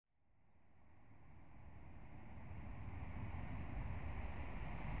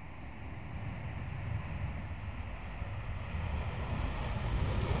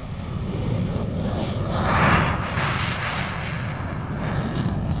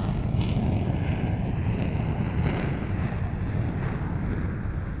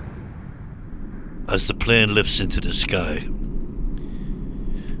As the plane lifts into the sky,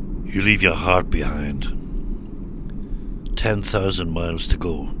 you leave your heart behind. 10,000 miles to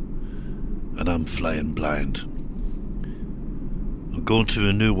go, and I'm flying blind. I'm going to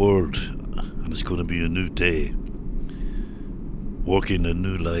a new world, and it's going to be a new day. Working a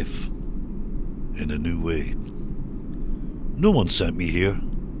new life in a new way. No one sent me here.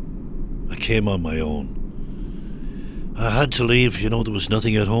 I came on my own. I had to leave, there was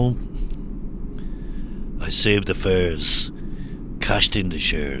nothing at home. I saved the fares, cashed in the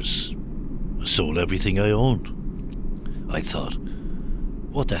shares, sold everything I owned. I thought,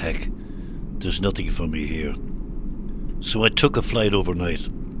 what the heck, there's nothing for me here. So I took a flight overnight.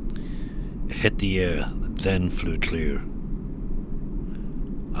 It hit the air, then flew clear.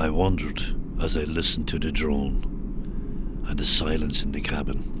 I wondered as I listened to the drone and the silence in the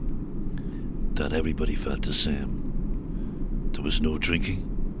cabin that everybody felt the same. There was no drinking,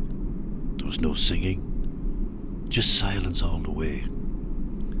 there was no singing, just silence all the way.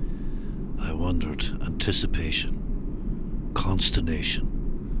 I wondered, anticipation,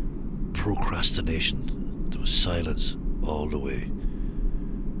 consternation, procrastination. There was silence all the way.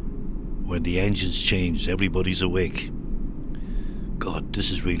 When the engines changed, everybody's awake. God, this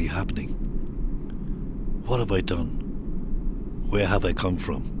is really happening. What have I done? Where have I come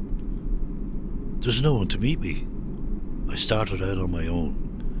from? There's no one to meet me. I started out on my own.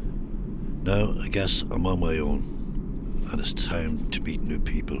 Now I guess I'm on my own, and it's time to meet new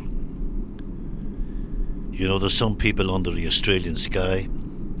people. There's some people under the Australian sky.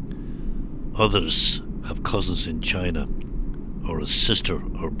 Others have cousins in China, or a sister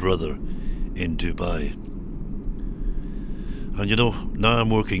or brother in Dubai. And now I'm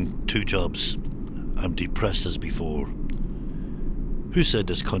working 2 jobs. I'm depressed as before. Who said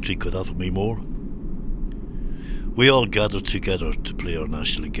this country could offer me more? We all gather together to play our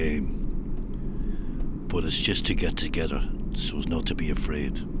national game. But it's just to get together, so as not to be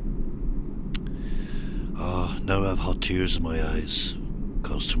afraid. Now I have hot tears in my eyes,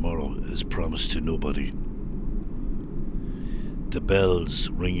 'cause tomorrow is promised to nobody. The bells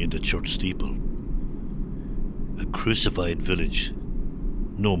ring in the church steeple. A crucified village,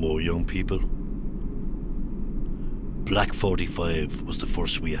 no more young people. Black 45 was the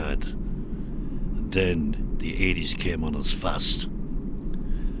first we had. Then the 80s came on us fast.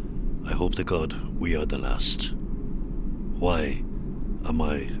 I hope to God we are the last. Why am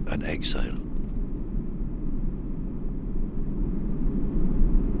I an exile?